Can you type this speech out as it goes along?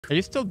Are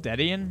you still dead,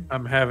 Ian?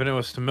 I'm having it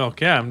with some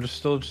milk. Yeah, I'm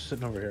still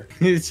sitting over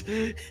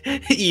here.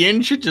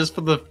 Ian should just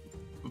for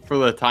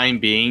the time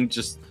being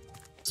just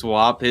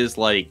swap his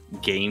like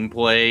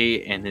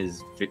gameplay and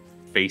his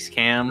face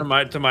cam To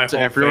my so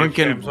whole everyone face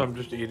can cam, so I'm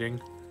just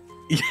eating.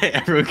 Yeah,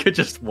 everyone could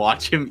just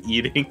watch him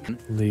eating.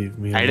 Leave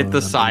me Right alone. at the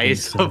I'm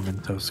size eating of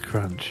Cinnamon Toast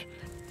Crunch.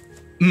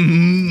 so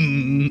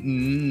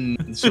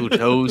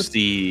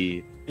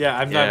toasty. Yeah,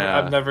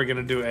 I'm never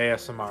gonna do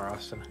ASMR,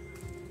 Austin.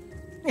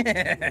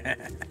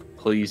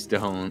 Please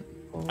don't.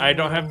 I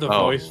don't have the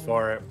voice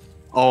for it.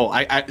 Oh,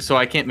 so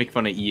I can't make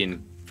fun of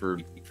Ian for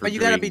But you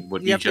doing gotta be.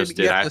 what you he have just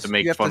to, did. I have to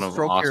make fun of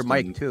stroke Austin. your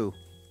mic too.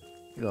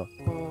 You go.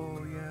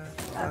 Oh yeah,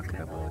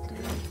 talking about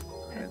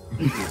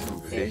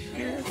fish.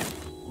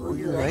 Oh,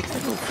 you like to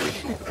go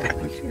fishing?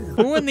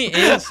 Who in the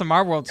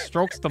ASMR world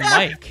strokes the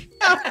mic?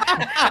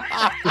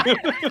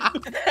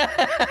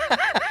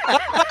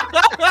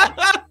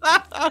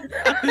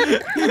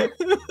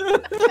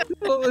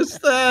 What was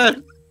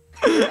that?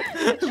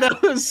 That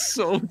was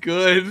so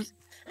good.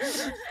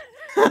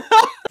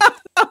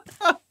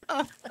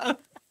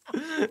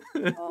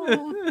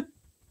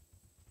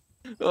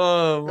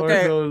 Oh, Mark,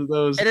 Okay, that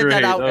was Edit great.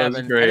 that out, That was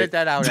Evan. great. Edit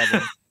that out,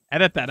 Evan.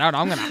 Edit that out.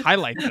 I'm gonna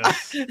highlight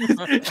this.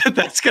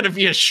 That's gonna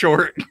be a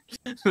short.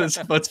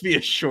 Let's be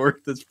a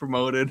short that's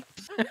promoted.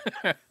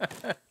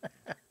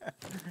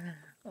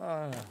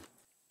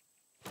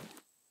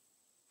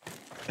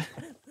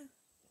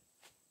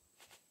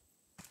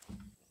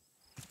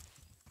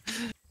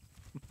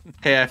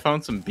 Hey, I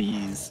found some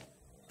bees.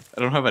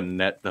 I don't have a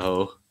net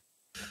though.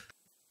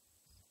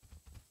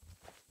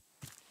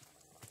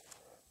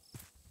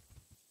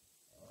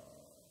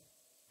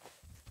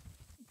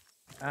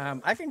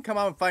 I can come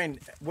out and find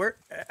where.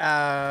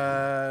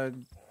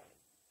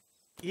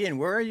 Ian,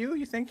 where are you?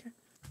 You think?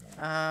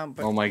 But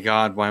Oh my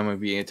god, why am I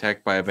being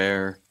attacked by a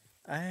bear?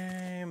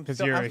 I'm Because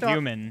so, you're I'm a still-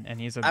 human and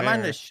he's a bear.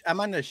 I'm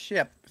on the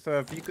ship. So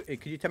if you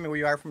could you tell me where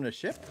you are from the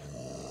ship?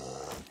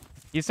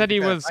 He said he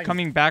gotta was find-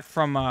 coming back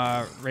from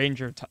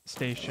ranger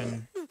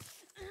station.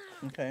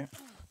 Okay.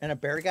 And a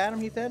bear got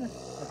him. He said.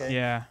 Okay.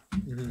 Yeah.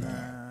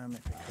 I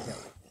got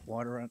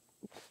water on.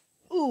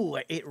 Ooh,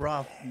 I ate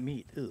raw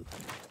meat. Ooh,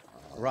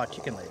 raw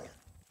chicken leg.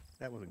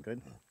 That wasn't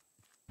good.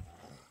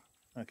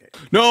 Okay.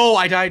 No,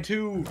 I died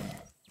too.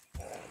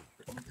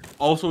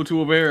 Also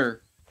to a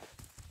bear.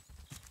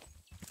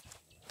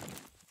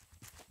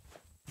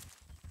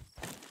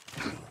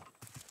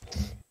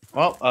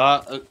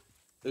 Well,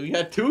 we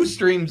got 2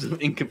 streams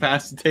of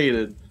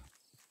incapacitated.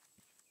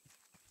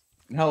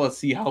 Now let's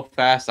see how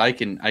fast I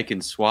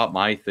can swap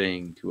my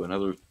thing to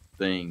another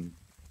thing.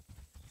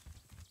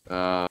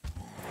 Yeah,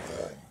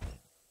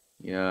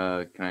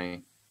 can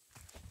I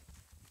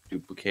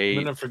duplicate?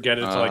 I'm gonna forget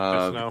it's like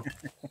this now.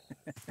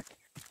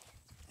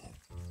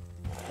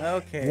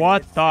 Okay.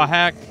 What let's the see.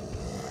 heck?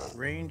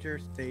 Ranger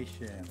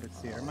station. Let's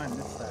see. I'm on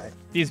this side.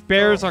 These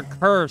bears are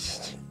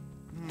cursed.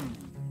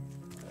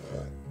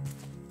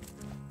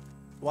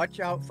 Watch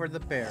out for the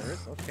bears.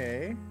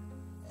 Okay.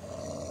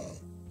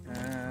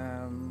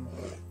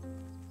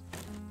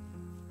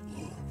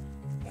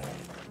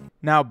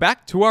 Now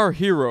back to our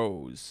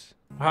heroes.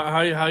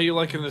 How you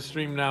liking the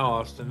stream now,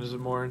 Austin? Is it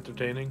more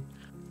entertaining?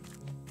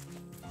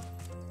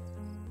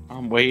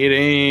 I'm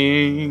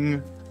waiting.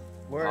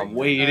 Where I'm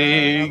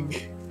waiting.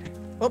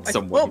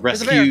 Someone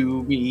there's a bear.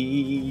 rescue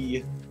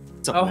me.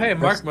 Oh, hey,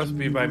 Mark must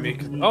be by me.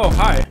 Oh,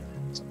 hi.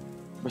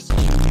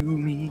 Rescue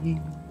me.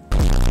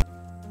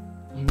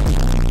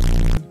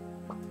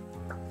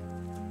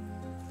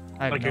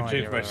 I have I no can idea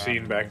change my where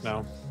scene back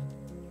now.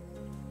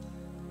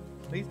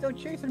 Please don't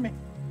chasing me.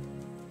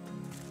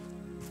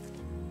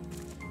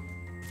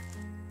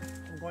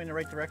 I'm going the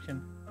right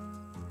direction.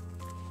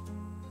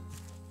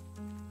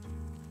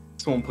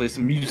 Someone play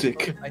some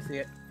music. I see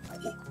it.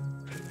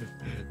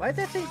 Why is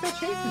that thing still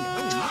chasing me?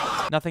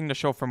 Oh, Nothing to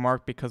show for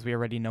Mark because we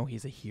already know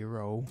he's a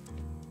hero.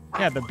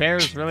 Yeah, the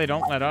bears really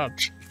don't let up.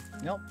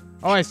 nope.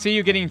 Oh, I see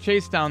you getting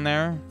chased down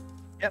there.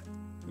 Yep.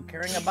 I'm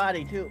carrying a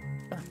body too.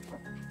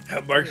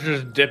 Mark's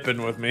just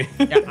dipping with me.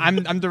 Yeah,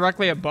 I'm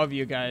directly above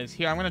you guys.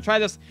 Here, I'm gonna try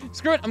this.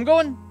 Screw it, I'm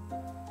going.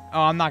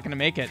 Oh, I'm not gonna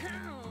make it.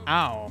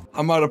 Ow.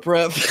 I'm out of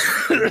breath.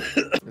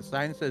 The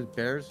sign says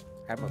bears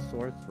have a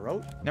sore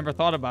throat. Never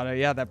thought about it.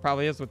 Yeah, that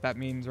probably is what that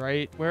means,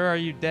 right? Where are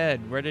you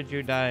dead? Where did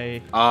you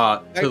die?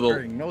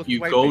 Swiping, no You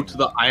go swiping. to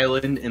the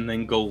island and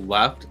then go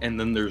left, and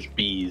then there's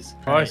bees.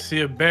 Oh, I see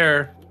a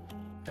bear,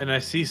 and I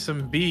see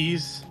some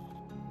bees.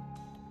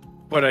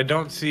 What I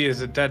don't see is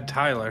a dead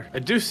Tyler. I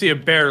do see a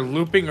bear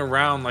looping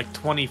around like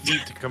 20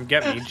 feet to come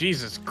get me.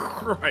 Jesus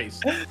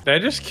Christ. Did I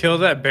just kill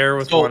that bear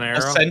with one arrow?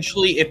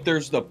 Essentially, if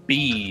there's the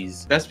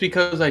bees, that's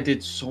because I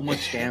did so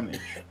much damage.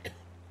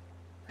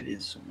 I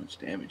did so much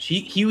damage.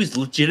 He was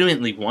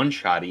legitimately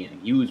one-shotting.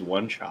 He was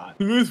one-shot.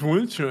 Who is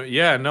one shot?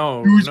 Yeah,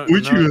 no, Who's no, one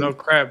no, shot? no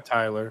crap,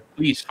 Tyler.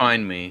 Please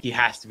find me. He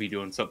has to be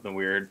doing something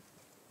weird.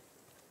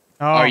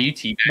 Oh, Are you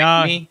teabagging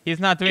no, me? he's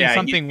not doing Yeah,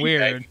 something he's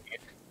weird. teabagging.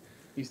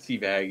 He's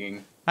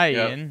teabagging. Hi,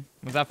 Yep. Ian.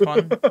 Was that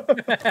fun?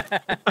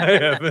 I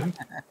haven't.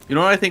 You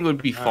know what I think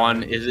would be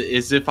fun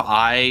is if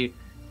I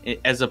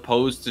as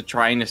opposed to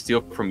trying to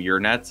steal from your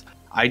nets,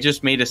 I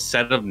just made a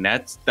set of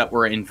nets that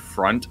were in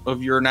front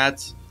of your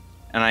nets,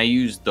 and I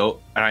used those.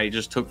 And I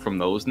just took from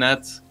those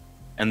nets,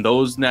 and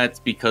those nets,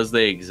 because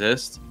they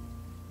exist,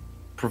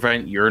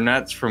 prevent your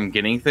nets from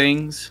getting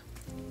things.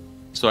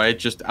 So I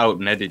just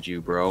outnetted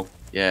you, bro.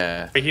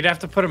 Yeah. He'd have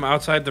to put them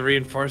outside the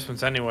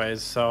reinforcements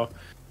anyways, so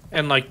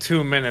in like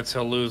 2 minutes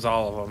he'll lose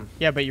all of them.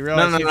 Yeah, but you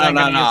realize he's not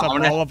going to use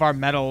up all of our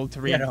metal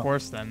to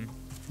reinforce them.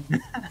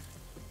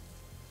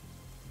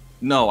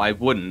 No, I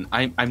wouldn't.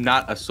 I'm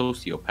not a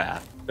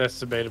sociopath. That's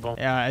debatable.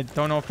 Yeah, I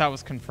don't know if that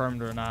was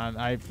confirmed or not.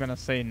 I'm going to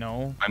say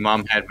no. My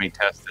mom had me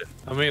tested.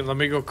 Let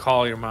me go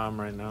call your mom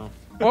right now.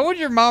 What would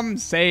your mom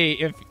say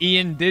if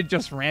Ian did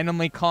just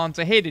randomly call and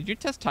say, hey, did you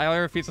test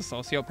Tyler if he's a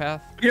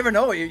sociopath? You never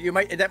know.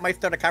 That might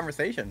start a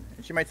conversation.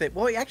 And she might say,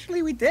 well,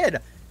 actually, we did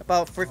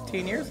about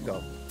 15 years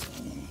ago.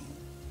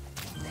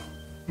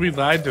 We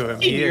lied to him.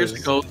 8 years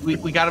ago,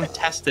 we got him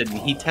tested, and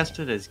he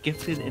tested as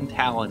gifted and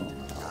talented.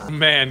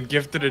 Man,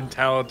 gifted and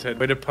talented.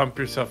 Way to pump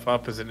yourself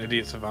up as an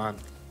idiot savant.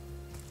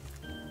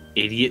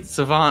 Idiot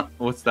savant?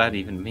 What's that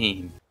even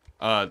mean?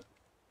 Oh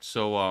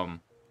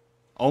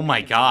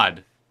my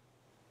god.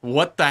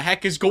 What the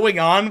heck is going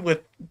on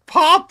with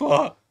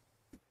Papa?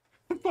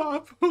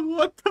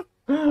 Papa,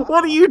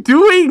 what are you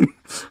doing?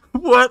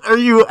 What are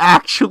you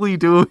actually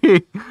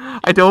doing?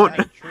 I don't...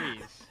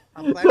 Trees.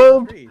 I'm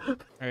planting trees.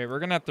 Alright, we're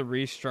gonna have to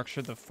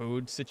restructure the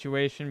food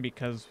situation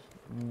because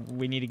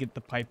we need to get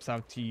the pipes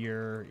out to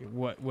your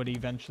what would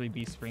eventually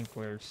be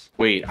sprinklers.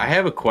 Wait, I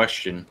have a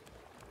question.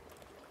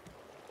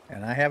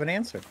 And I have an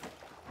answer.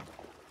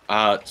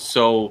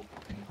 So...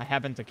 I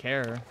happen to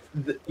care.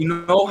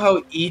 You know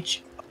how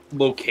each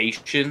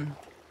location,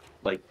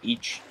 like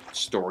each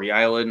story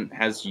island,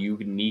 has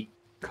unique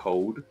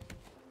code?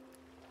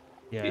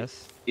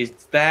 Yes. Is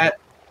that,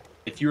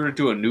 if you were to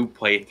do a new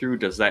playthrough,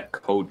 does that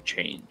code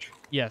change?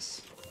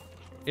 Yes.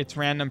 It's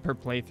random per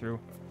playthrough.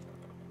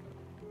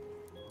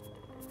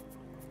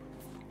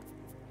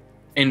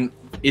 And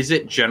is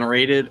it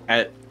generated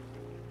at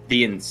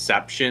the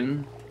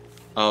inception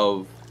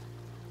of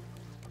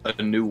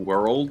a new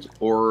world,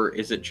 or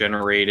is it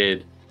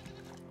generated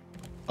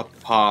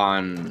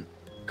upon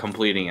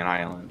completing an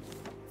island?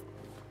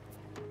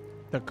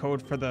 The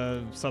code for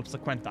the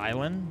subsequent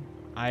island?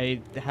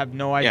 I have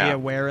no idea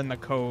where in the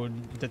code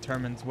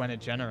determines when it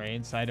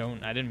generates. I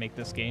didn't make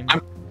this game.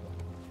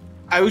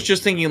 I was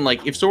just thinking,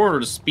 like, if someone were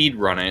to speed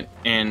run it,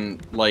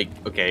 and like,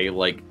 okay,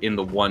 like in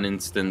the one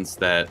instance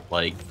that,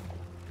 like,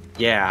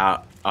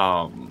 yeah,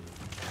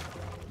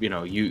 you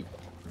know,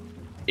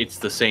 it's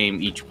the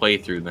same each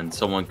playthrough, then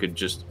someone could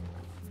just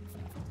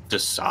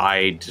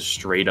decide to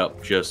straight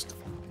up just,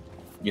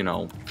 you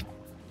know,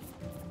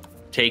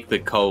 take the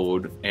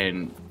code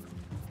and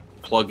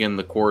plug in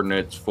the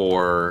coordinates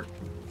for,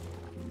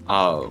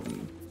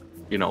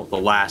 you know, the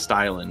last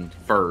island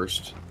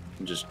first,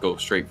 and just go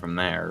straight from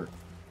there.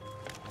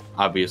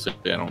 Obviously,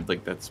 I don't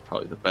think that's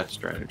probably the best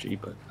strategy,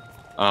 but,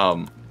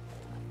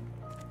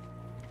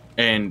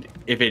 and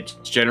if it's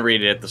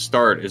generated at the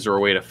start, is there a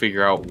way to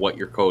figure out what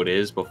your code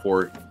is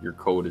before your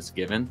code is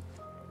given?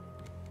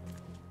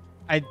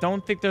 I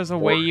don't think there's a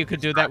way you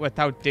could do that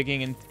without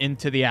digging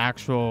into the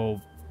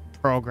actual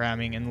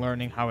programming and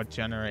learning how it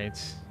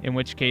generates. In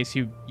which case,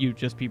 you'd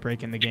just be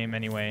breaking the game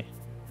anyway.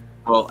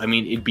 Well, I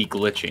mean, it'd be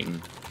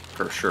glitching,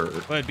 for sure.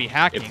 Well, it'd be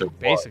hacking,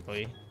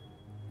 basically.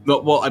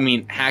 Well, I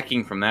mean,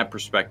 hacking from that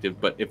perspective,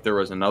 but if there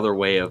was another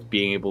way of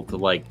being able to,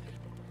 like,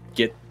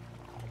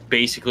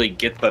 basically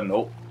get the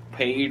note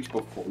page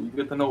before you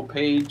get the note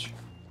page,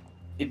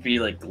 it'd be,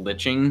 like,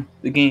 glitching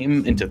the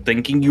game into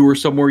thinking you were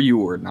somewhere you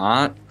were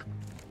not.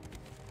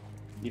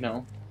 You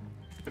know?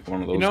 Like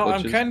one of those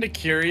glitches. I'm kind of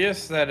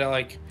curious that,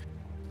 like,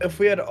 if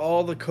we had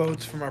all the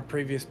codes from our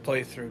previous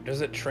playthrough,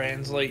 does it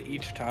translate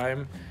each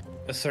time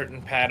a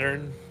certain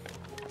pattern?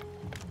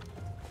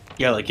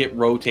 Yeah, like it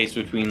rotates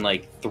between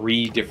like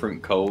 3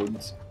 different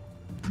codes.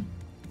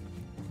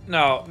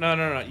 No,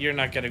 you're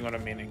not getting what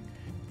I'm meaning.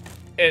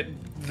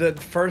 The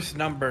first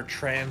number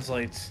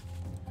translates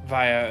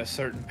via a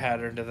certain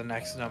pattern to the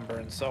next number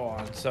and so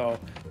on. So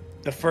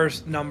the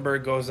first number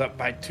goes up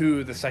by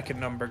 2, the second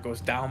number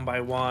goes down by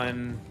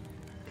 1.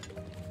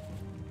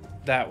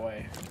 That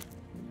way.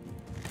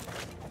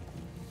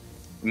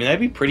 I mean,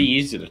 that'd be pretty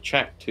easy to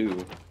check,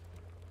 too.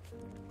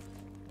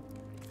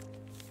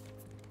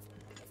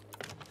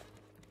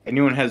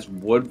 Anyone has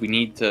wood? We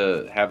need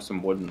to have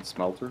some wood in the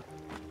smelter.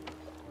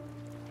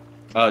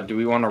 Do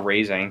we want to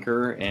raise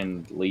anchor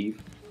and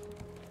leave?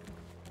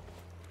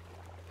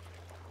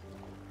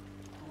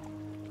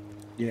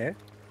 Yeah.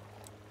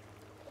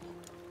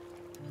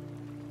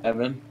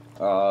 Evan?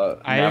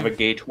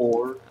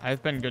 Navigator?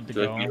 I've been good to Do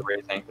you go. like me to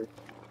raise anchor?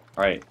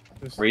 Alright.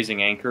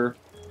 Raising anchor.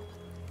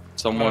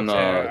 Someone,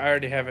 I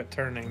already have it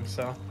turning,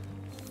 so...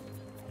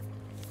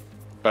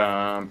 It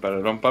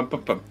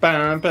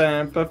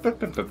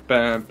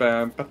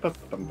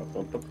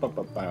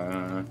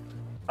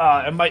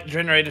might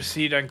generate a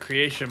seed on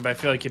creation, but I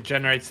feel like it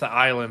generates the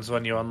islands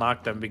when you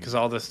unlock them, because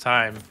all this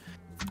time,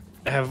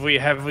 have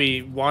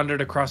we wandered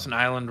across an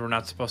island we're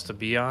not supposed to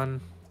be on?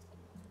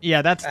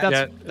 Yeah, that's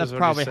Yeah, is that's what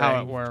probably he's how it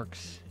saying.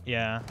 works.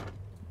 Yeah.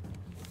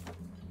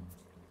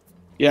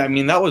 Yeah, I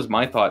mean that was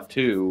my thought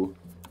too,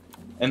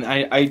 and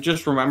I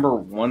just remember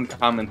one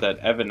comment that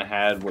Evan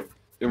had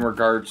in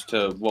regards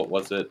to what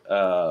was it?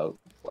 What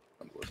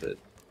was it?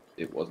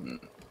 It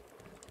wasn't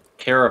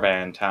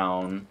Caravan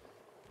Town,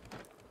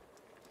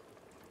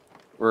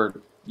 where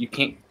you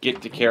can't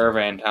get to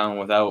Caravan Town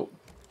without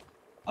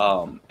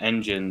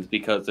engines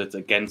because it's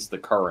against the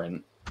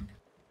current.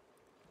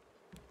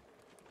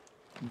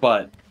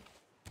 But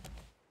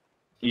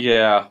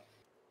yeah,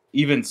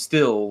 even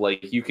still,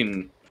 like you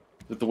can,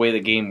 with the way the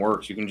game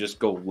works, you can just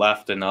go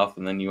left enough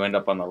and then you end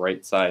up on the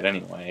right side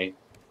anyway.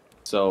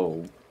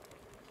 So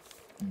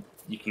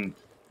you can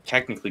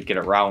technically get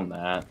around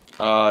that.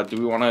 Do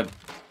we want to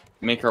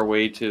make our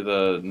way to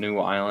the new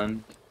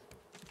island?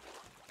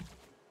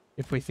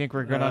 If we think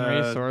we're good on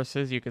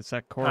resources, you could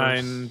set course.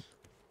 And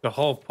the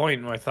whole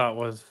point, I thought,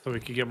 was so we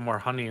could get more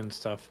honey and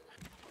stuff.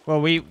 Well,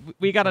 we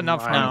got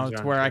enough now Islands to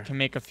aren't where I here. can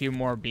make a few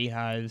more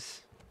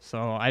beehives.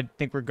 So I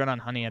think we're good on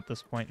honey at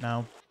this point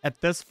now.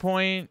 At this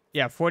point,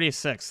 yeah,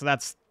 46. So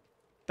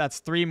that's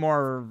 3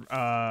 more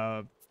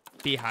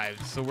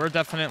beehives. So we're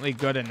definitely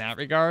good in that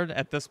regard.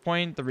 At this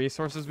point, the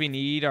resources we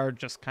need are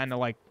just kind of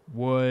like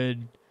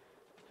wood,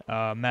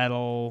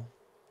 metal,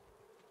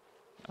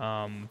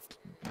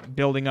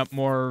 building up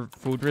more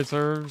food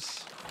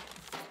reserves.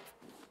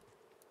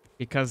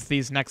 Because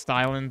these next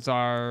islands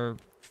are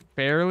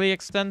fairly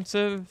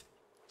extensive,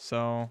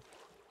 so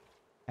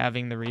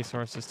having the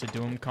resources to do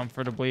them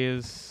comfortably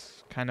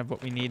is kind of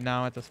what we need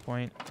now at this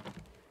point.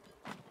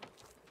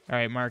 All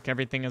right, Mark,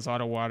 everything is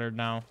auto-watered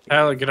now.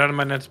 Tyler, get out of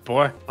my nets,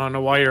 boy. I don't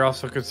know why you're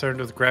also concerned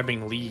with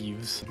grabbing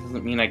leaves.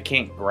 Doesn't mean I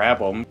can't grab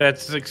them.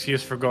 That's the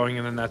excuse for going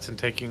in the nets and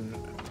taking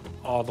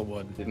all the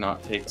wood. Did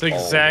not take. It's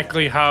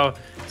exactly how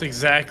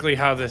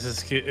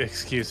this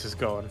excuse is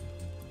going.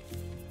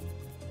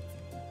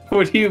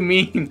 What do you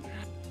mean?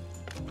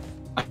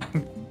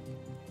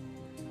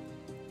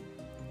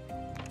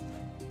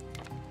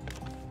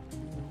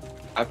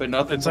 I've been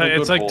nothing. It's but a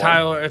like good boy.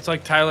 Tyler. It's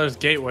like Tyler's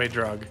gateway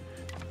drug.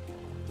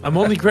 I'm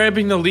only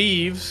grabbing the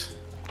leaves.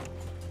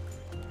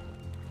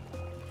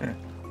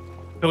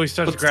 Till he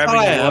starts But grabbing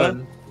the Tyler-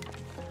 wood.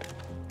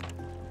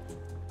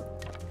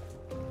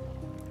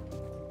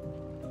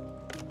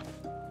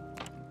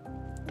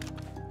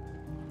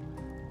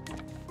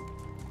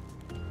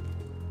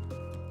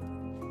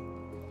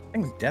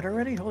 Thing's dead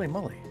already? Holy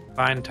moly.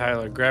 Fine,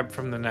 Tyler. Grab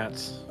from the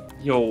nets.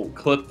 Yo,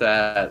 clip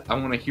that. I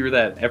want to hear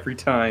that every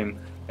time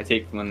I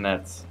take from the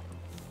nets.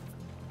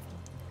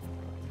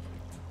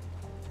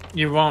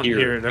 You won't Here,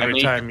 hear it I every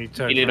made- time you I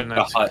touch made it the a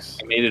nets. hut.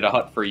 I made it a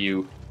hut for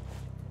you.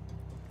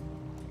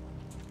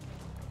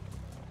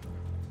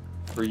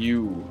 For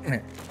you,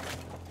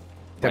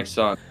 my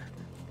son.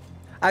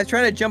 I was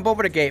trying to jump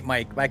over the gate,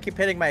 Mike, but I keep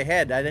hitting my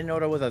head. I didn't know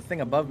there was a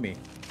thing above me.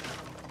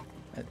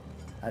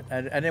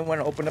 I didn't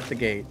want to open up the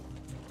gate.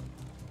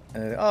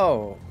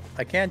 Oh,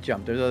 I can't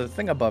jump. There's a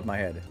thing above my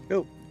head.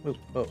 Oh,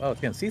 I was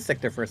getting seasick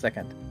there for a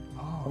second.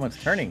 Oh,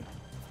 Someone's turning.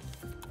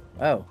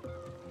 Oh.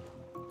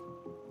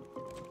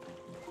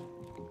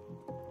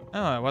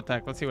 Oh, what the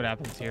heck? Let's see what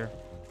happens here.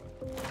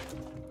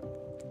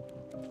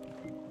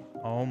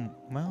 Oh,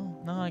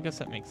 well, no, I guess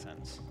that makes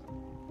sense.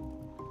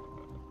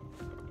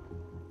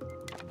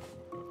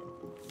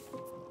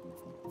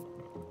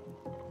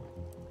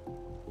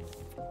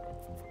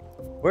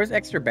 Where's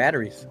extra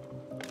batteries?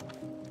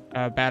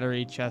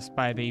 Battery chest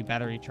by the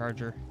battery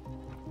charger.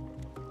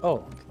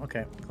 Oh,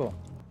 okay, cool.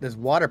 This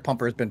water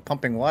pumper has been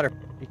pumping water.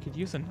 We could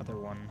use another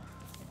one.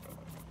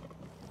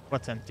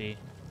 What's empty?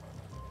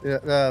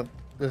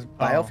 This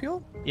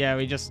biofuel? Yeah,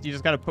 you just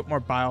got to put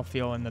more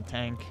biofuel in the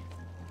tank.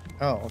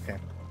 Oh, okay.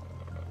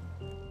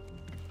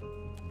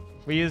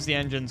 We use the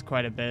engines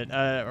quite a bit.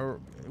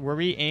 Were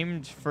we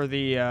aimed for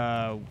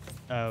the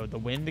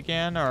wind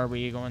again, or are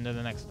we going to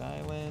the next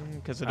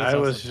island? Because it is I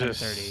also was 10:30.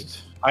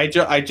 just.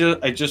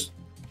 I just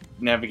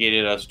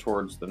navigated us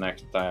towards the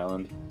next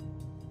island,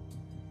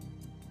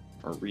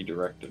 or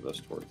redirected us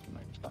towards the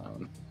next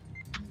island.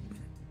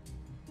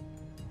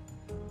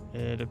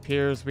 It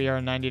appears we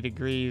are 90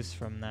 degrees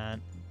from that.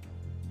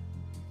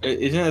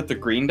 Isn't it the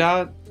green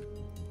dot?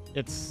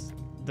 It's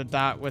the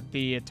dot with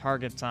the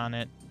targets on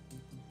it.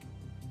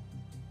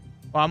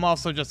 Well, I'm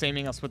also just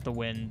aiming us with the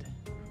wind.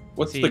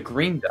 What's See. the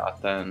green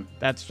dot then?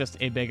 That's just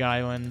a big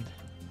island.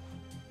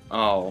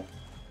 Oh,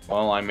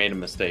 well, I made a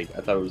mistake.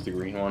 I thought it was the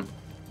green one.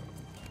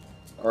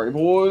 All right,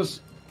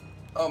 boys.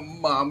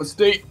 My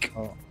mistake.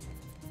 Oh.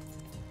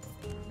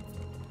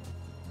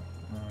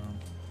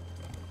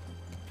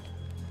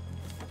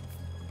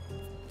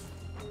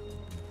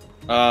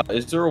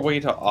 Is there a way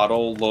to auto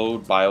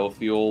load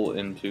biofuel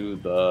into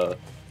the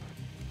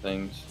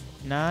things?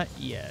 Not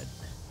yet.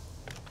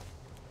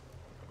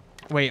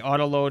 Wait,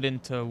 auto load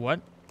into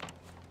what?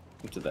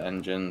 Into the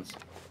engines?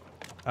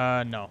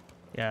 No.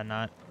 Yeah,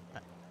 not.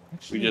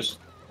 Actually,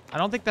 I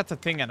don't think that's a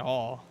thing at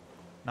all.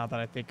 Now that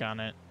I think on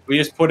it. we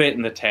just put it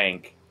in the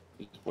tank.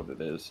 Is what it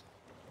is.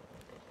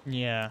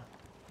 Yeah.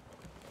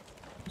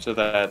 So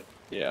that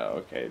Yeah,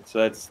 okay. So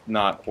that's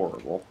not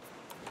horrible.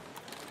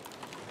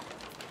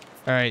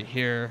 All right,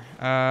 here.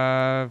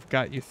 I've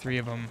got you 3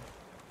 of them.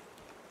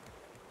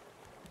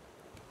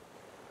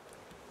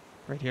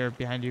 Right here,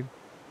 behind you.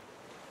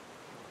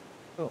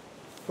 Cool.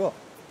 Cool.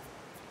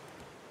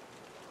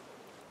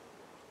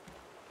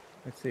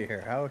 Let's see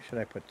here. How should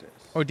I put this?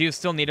 Oh, do you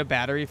still need a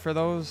battery for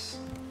those?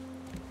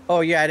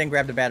 Oh, yeah, I didn't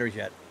grab the batteries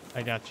yet.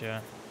 I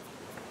gotcha.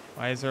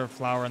 Why is there a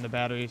flower in the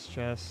batteries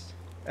chest?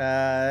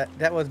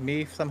 That was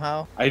me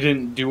somehow. I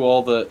didn't do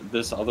all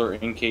this other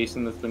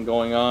encasing that's been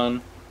going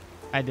on.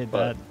 I did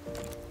But-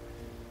 that.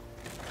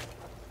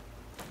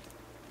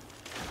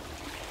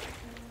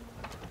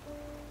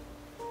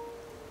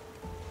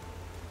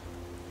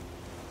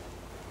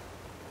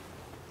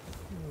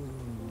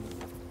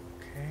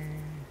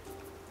 Okay.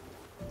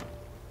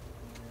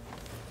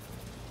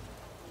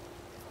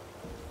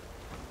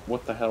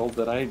 What the hell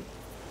did I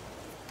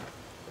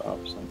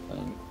drop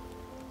something?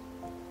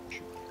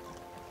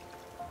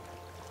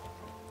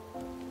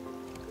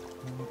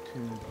 1,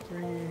 2,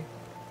 3.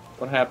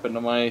 What happened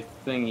to my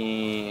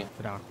thingy?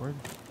 Bit awkward.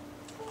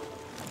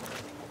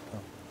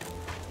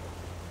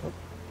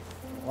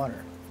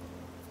 Water.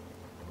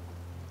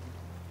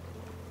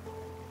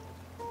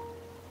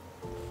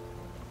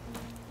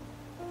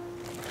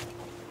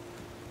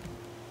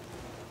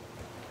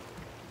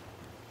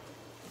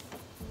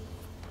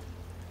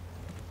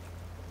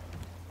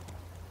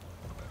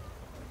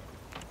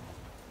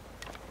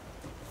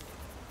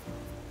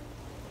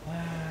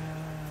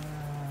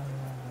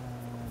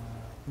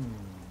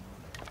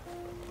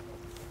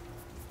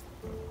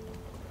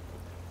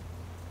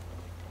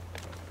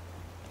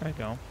 There you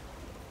go.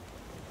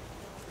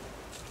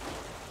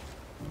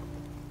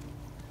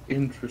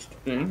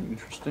 Interesting.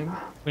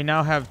 We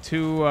now have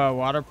 2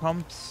 water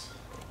pumps,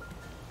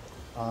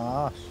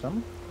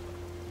 Awesome.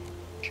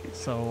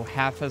 so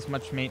half as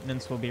much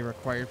maintenance will be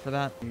required for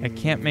that. I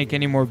can't make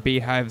any more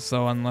beehives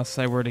though unless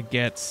I were to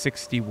get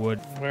 60 wood.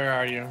 Where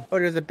are you? Oh,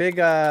 there's a big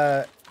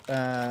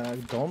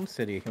dome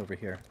city over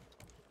here.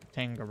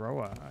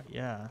 Tangaroa,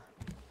 yeah.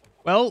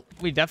 Well,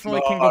 we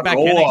definitely can go back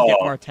in and get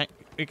more.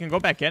 We can go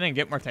back in and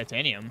get more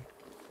titanium.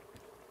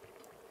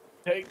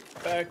 Take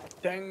back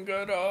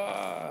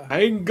Tangara.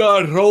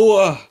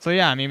 Tangaroa. So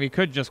yeah, I mean, we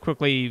could just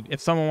quickly,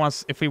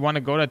 if we want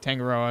to go to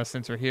Tangaroa,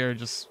 since we're here,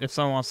 if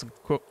someone wants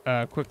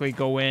to quickly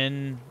go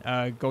in,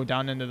 go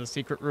down into the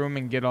secret room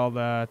and get all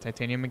the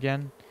titanium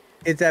again.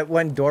 Is that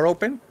one door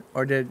open,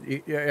 or are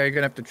you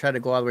gonna have to try to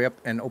go all the way up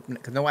and open it?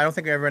 Because no, I don't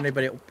think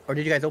anybody. Or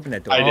did you guys open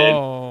that door? I did.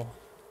 Oh,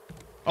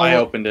 I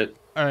well, opened it.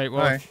 All right.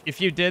 Well, All right. if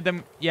you did,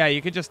 then yeah,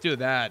 you could just do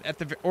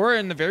that. Or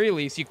in the very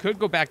least, you could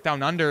go back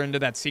down under into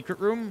that secret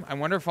room. I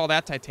wonder if all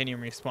that titanium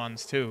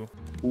respawns too.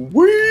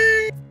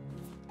 Whee!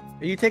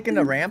 Are you taking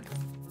the ramp?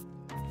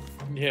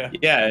 Yeah.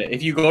 Yeah,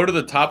 if you go to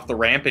the top of the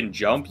ramp and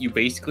jump, you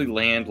basically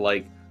land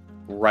like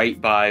right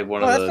by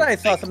one Oh, of that's the. why I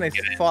saw things something to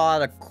get in. fall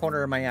out of the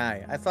corner of my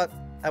eye. I thought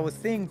I was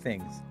seeing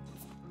things.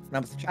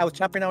 And I was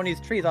chopping down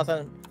these trees. All of a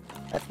sudden,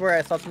 that's where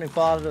I saw something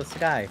fall out of the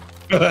sky.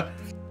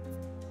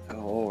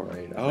 All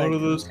right, out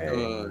of the Okay.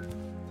 sky.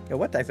 Yo,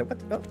 what? I said, what?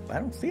 Oh, I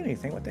don't see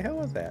anything. What the hell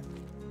was that?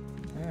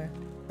 All right.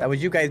 That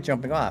was you guys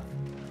jumping off.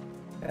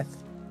 That's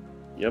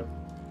Yep.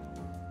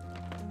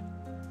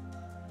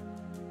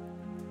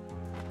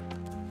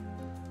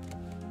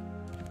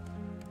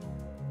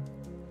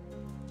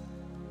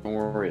 Don't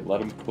worry,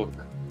 let him cook.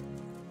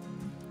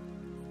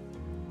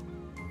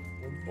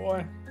 Oh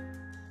boy.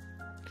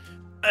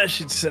 I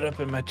should sit up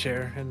in my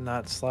chair and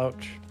not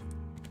slouch.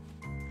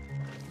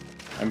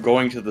 I'm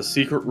going to the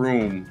secret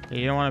room.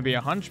 You don't want to be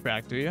a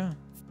hunchback, do you?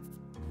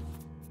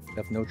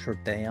 of Notre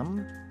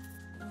Dame.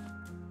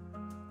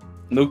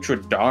 Notre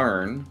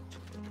Dame.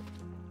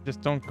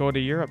 Just don't go to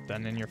Europe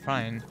then, and you're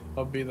fine.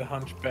 I'll be the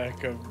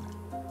hunchback of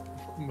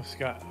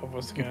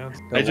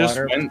Wisconsin. The I just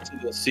water- went to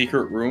the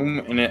secret room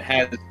and it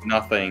has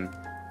nothing.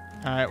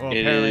 All right. Well,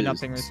 It apparently is-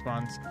 nothing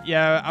responds.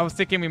 Yeah, I was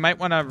thinking we might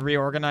want to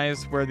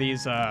reorganize where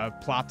these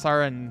plots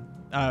are and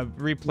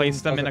replace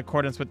them in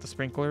accordance with the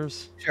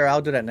sprinklers. Sure,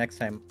 I'll do that next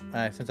time.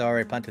 Since I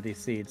already planted these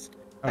seeds,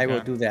 I will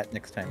Okay. do that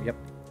next time. Yep.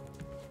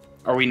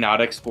 Are we not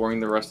exploring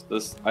the rest of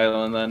this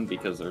island then?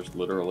 Because there's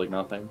literally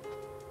nothing.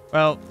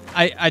 Well,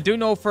 I do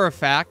know for a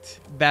fact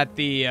that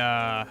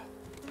the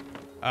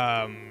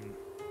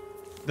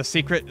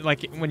secret,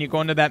 like when you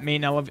go into that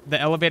main the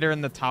elevator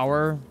in the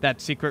tower,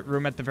 that secret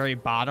room at the very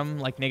bottom,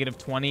 like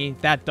 -20,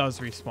 that does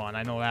respawn.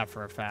 I know that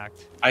for a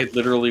fact. I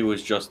literally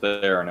was just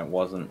there and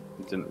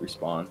it didn't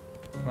respawn.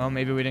 Well,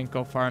 maybe we didn't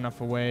go far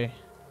enough away,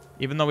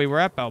 even though we were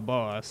at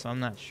Balboa, so I'm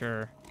not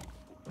sure.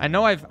 I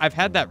know I've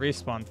had that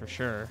respawn for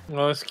sure.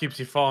 Well, this keeps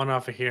you falling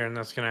off of here, and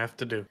that's gonna have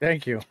to do.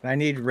 Thank you. I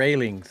need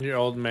railings. Your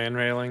old man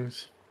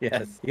railings.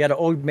 Yes. You got an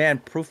old man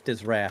proof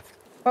this raft.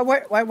 But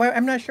why?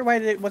 I'm not sure why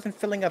it wasn't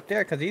filling up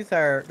there, because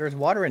there's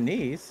water in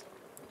these.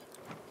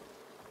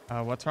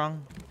 What's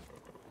wrong?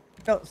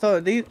 No, so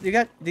you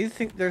got these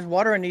things. There's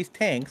water in these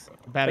tanks.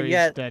 Battery's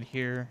yet- dead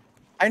here.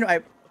 I know.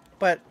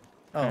 But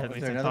Or at is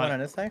least there I another thought- one on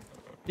this side?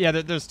 Yeah,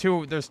 there's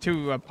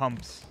two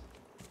pumps.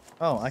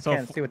 Oh, I So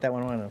can't see what that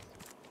one was.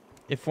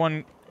 If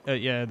one,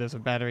 yeah, there's a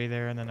battery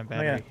there and then a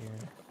battery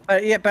here.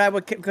 Yeah,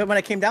 but when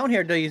I came down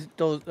here, those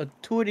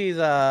two of these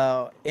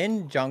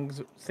in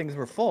jungs things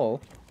were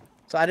full,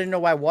 so I didn't know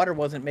why water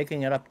wasn't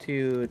making it up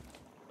here.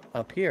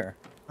 What's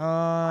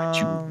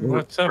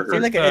up See,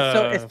 with look,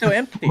 it's still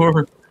empty.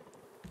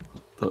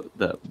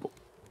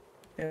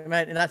 Am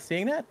I not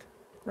seeing that?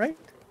 Right?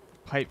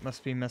 Pipe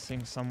must be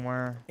missing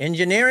somewhere.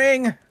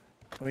 Engineering,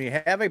 we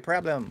have a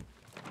problem.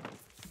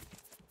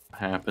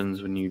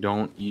 Happens when you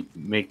don't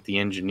make the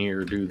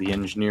engineer do the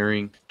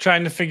engineering.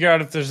 Trying to figure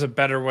out if there's a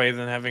better way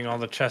than having all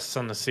the chests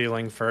on the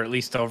ceiling for at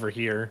least over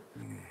here.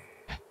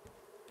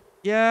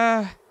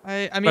 Yeah,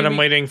 I mean, but I'm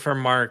waiting for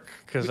Mark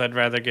because I'd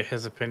rather get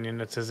his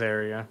opinion. It's his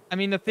area. I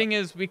mean, the thing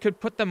is, we could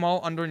put them all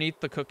underneath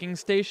the cooking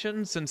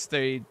station since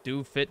they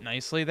do fit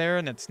nicely there,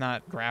 and it's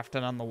not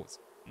grafted on the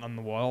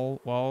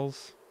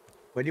walls.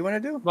 What do you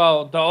want to do?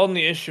 Well, the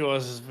only issue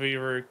was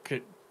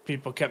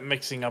people kept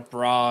mixing up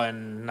raw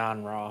and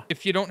non-raw.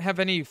 If you don't have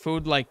any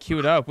food like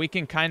queued up, we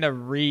can kind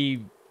of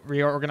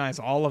reorganize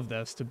all of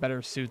this to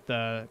better suit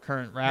the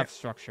current raft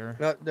structure.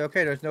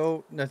 Okay,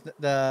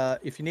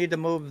 if you need to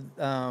move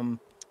the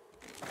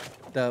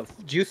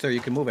juicer, you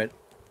can move it.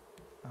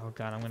 Oh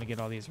god, I'm gonna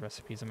get all these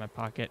recipes in my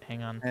pocket.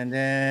 Hang on. And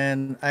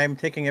then I'm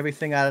taking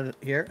everything out of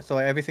here, so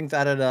everything's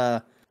out of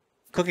the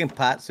cooking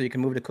pot, so you can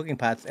move the cooking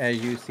pots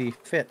as you see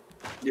fit.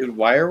 Dude,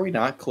 why are we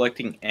not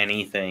collecting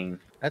anything?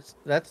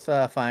 That's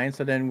fine.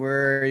 So then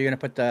where are you gonna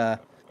put the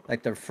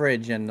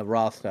fridge and the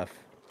raw stuff?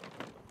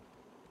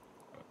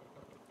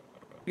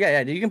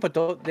 Yeah, you can put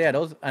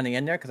those on the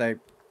end there because I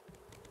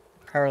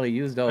hardly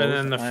use those. And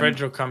then the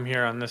fridge will come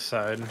here on this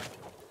side.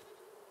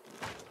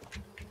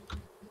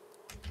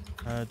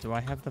 Do I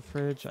have the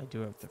fridge? I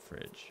do have the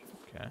fridge.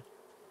 Okay.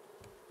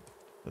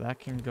 So that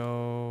can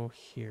go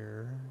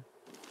here.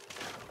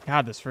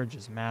 God, this fridge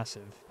is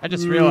massive. I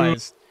just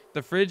realized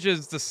the fridge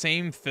is the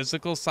same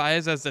physical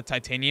size as the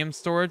titanium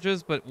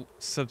storages, but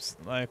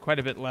quite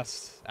a bit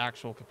less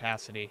actual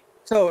capacity.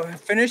 So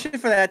finish it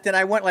for that. Then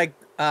I want like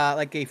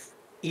a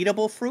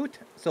eatable fruit.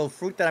 So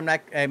fruit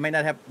that I might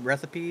not have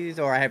recipes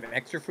or I have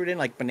extra fruit in,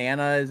 like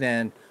bananas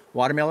and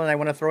watermelon. I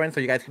want to throw in so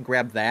you guys can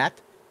grab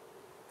that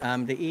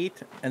to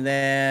eat, and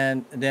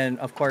then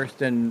of course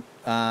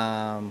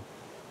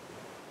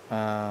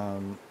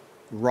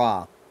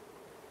raw.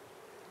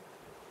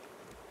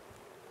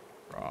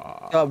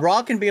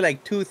 Raw can be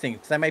like two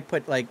things. I might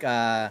put like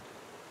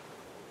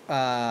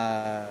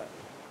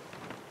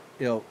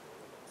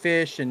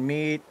fish and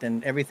meat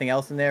and everything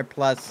else in there,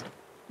 plus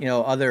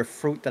other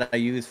fruit that I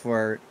use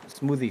for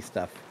smoothie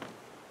stuff.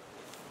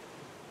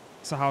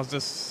 So how's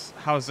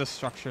this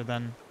structure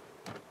then?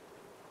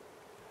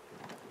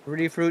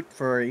 Fruity fruit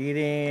for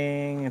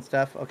eating and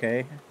stuff.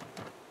 Okay.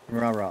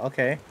 Raw.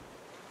 Okay.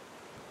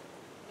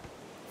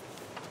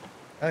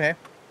 Okay.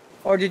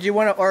 Or did you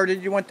want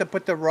to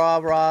put the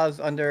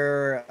raws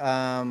under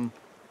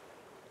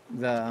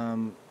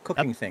the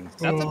cooking things?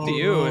 That's up to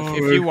you.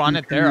 If you want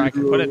it there, I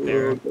can put it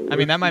there. I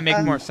mean, that might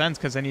make more sense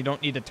because then you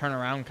don't need to turn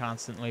around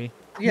constantly.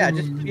 Yeah,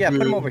 put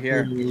them over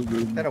here.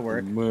 That'll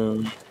work.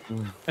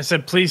 I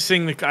said, please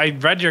sing I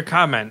read your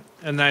comment,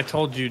 and then I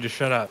told you to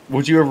shut up.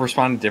 Would you have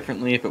responded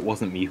differently if it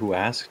wasn't me who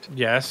asked?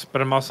 Yes,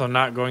 but I'm also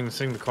not going to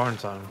sing the corn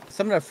song.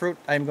 Some of the fruit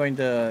I'm going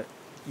to...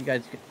 You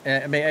guys...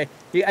 I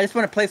just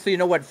want to play so you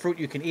know what fruit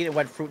you can eat and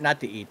what fruit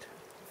not to eat.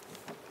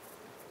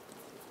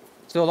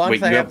 So long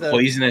as I have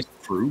poisonous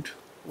fruit?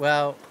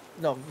 Well,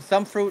 no.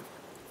 Some fruit...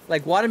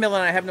 Like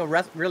watermelon, I have no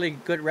really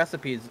good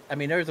recipes. I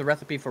mean, there's a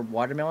recipe for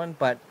watermelon,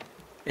 but...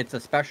 It's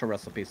a special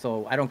recipe,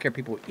 so I don't care if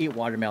people eat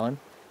watermelon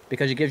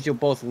because it gives you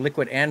both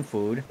liquid and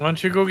food. Why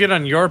don't you go get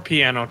on your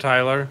piano,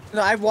 Tyler?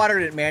 No, I've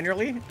watered it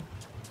manually,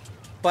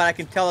 but I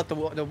can tell that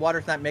the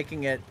water's not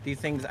making it.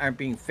 These things aren't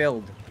being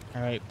filled.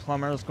 All right,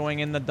 plumber's going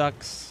in the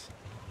ducts.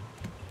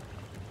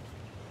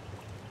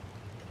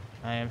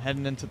 I am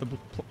heading into the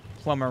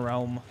plumber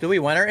realm. Do we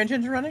want our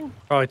engines running?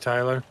 Probably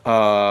Tyler.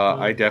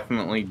 I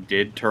definitely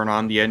did turn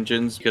on the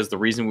engines because the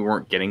reason we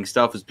weren't getting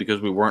stuff is because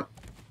we weren't.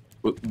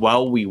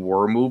 While we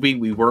were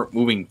moving, we weren't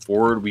moving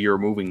forward, we were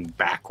moving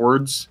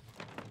backwards.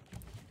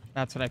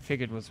 That's what I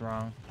figured was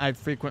wrong. I've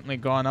frequently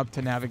gone up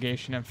to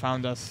navigation and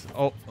found us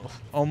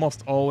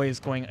almost always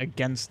going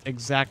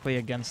exactly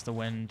against the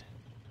wind.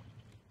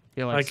 I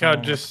feel like how someone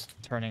was just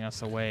turning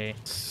us away.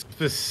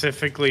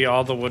 Specifically,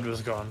 all the wood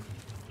was gone.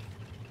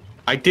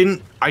 I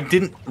didn't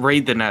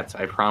raid the nets,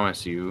 I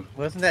promise you.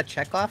 Wasn't that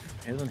Chekhov?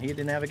 Isn't he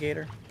the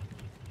navigator?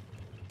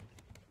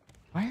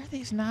 Why are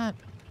these not...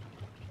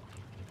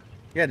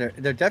 Yeah,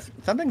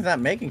 something's not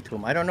making to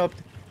them. I don't know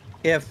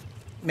if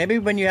maybe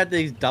when you had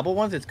these double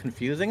ones, it's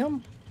confusing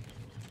them.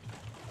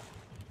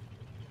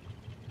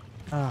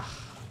 Do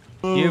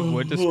you have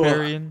wood to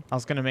spare, Ian? I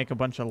was gonna make a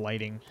bunch of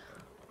lighting,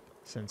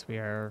 since we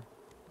are.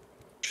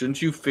 Shouldn't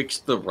you fix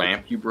the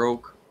ramp you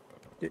broke?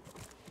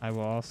 I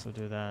will also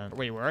do that.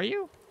 Wait, where are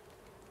you?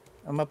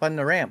 I'm up on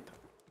the ramp.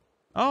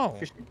 Oh.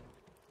 Fishing.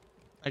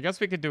 I guess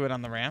we could do it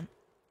on the ramp.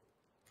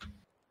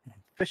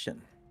 Fishing.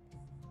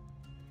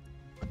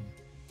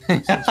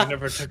 Since you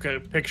never took a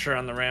picture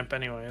on the ramp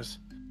anyways.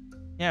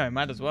 Yeah, we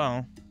might as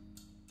well.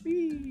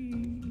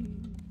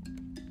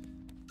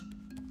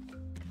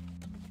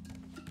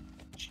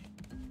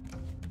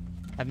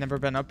 I've never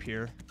been up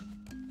here.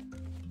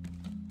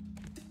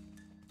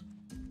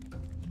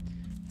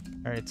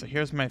 Alright, so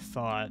here's my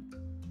thought.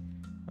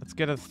 Let's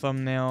get a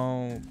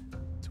thumbnail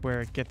to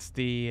where it gets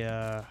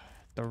the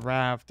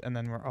raft, and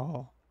then we're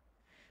all...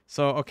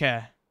 So,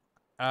 okay.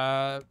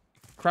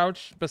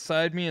 Crouch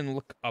beside me and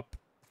look up.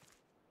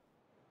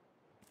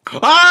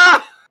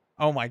 Ah!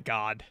 Oh my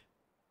god.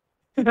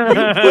 You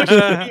pushed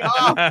me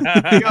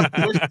off. You got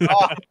pushed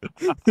off.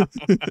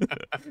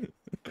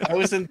 I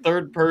was in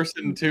third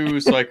person too,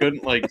 so I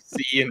couldn't like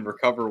see and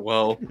recover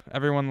well.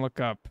 Everyone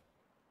look up.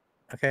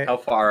 Okay. How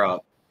far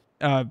up?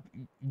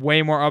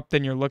 Way more up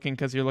than you're looking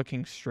because you're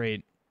looking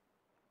straight.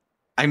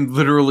 I'm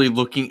literally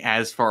looking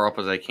as far up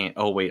as I can.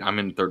 Oh wait, I'm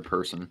in third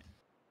person.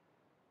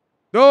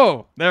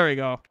 Oh, there we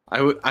go.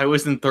 I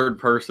was in third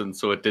person,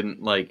 so it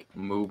didn't like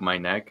move my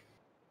neck.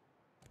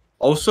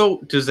 Also,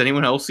 does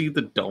anyone else see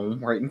the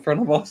dome right in front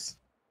of us?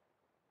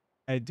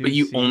 I do. But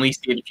you see. only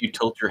see it if you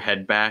tilt your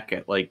head back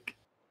at like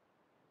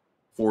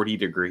 40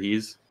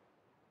 degrees.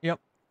 Yep,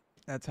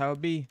 that's how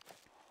it be.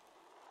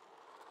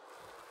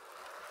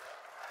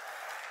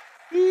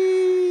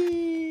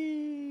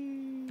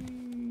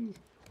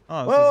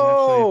 Oh, this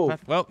Whoa! is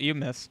actually... Well, you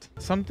missed.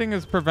 Something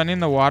is preventing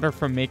the water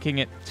from making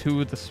it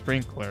to the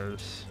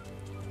sprinklers.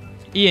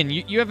 Ian,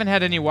 you haven't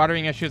had any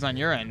watering issues on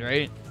your end,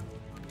 right?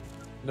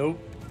 Nope,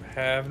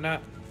 have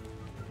not.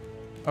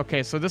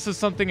 Okay, so this is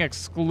something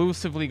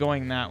exclusively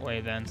going that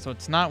way then. So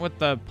it's not with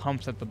the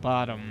pumps at the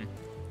bottom.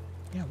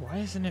 Yeah, why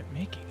isn't it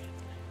making it?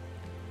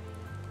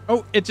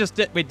 Oh, it just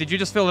did. Wait, did you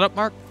just fill it up,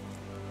 Mark?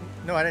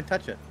 No, I didn't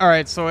touch it. All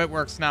right, so it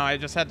works now. I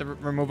just had to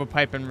remove a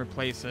pipe and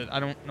replace it. I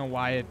don't know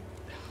why it...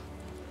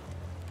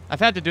 I've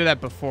had to do that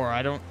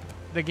before.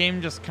 The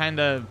game just kind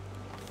of...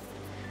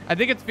 I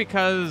think it's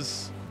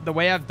because the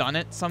way I've done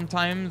it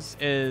sometimes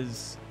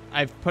is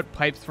I've put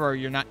pipes where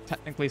you're not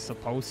technically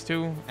supposed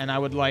to, and I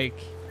would like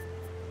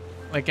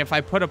if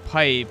I put a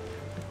pipe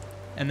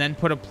and then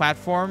put a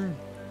platform,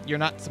 you're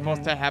not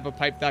supposed to have a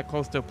pipe that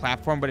close to a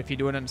platform, but if you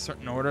do it in a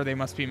certain order, they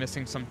must be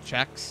missing some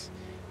checks.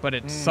 But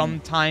it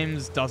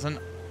sometimes doesn't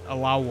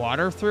allow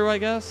water through, I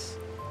guess.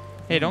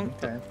 Hey,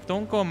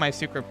 don't go in my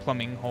secret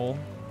plumbing hole.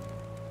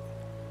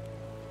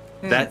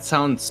 That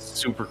sounds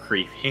super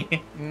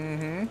creepy.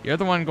 You're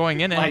the one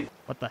going in it. Like-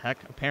 What the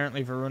heck?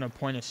 Apparently Varuna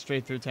Point is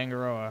straight through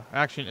Tangaroa.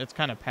 Actually, it's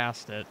kind of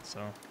past it, so...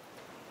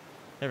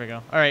 There we go.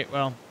 All right,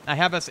 well, I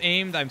have us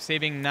aimed. I'm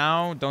saving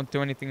now. Don't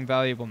do anything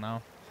valuable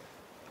now.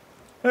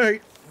 All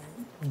right.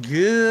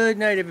 Good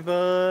night,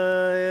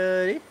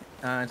 everybody.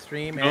 On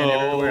stream and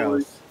everywhere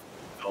else.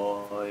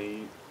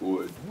 Good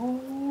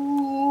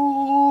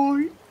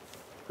night.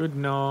 Good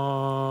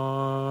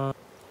night.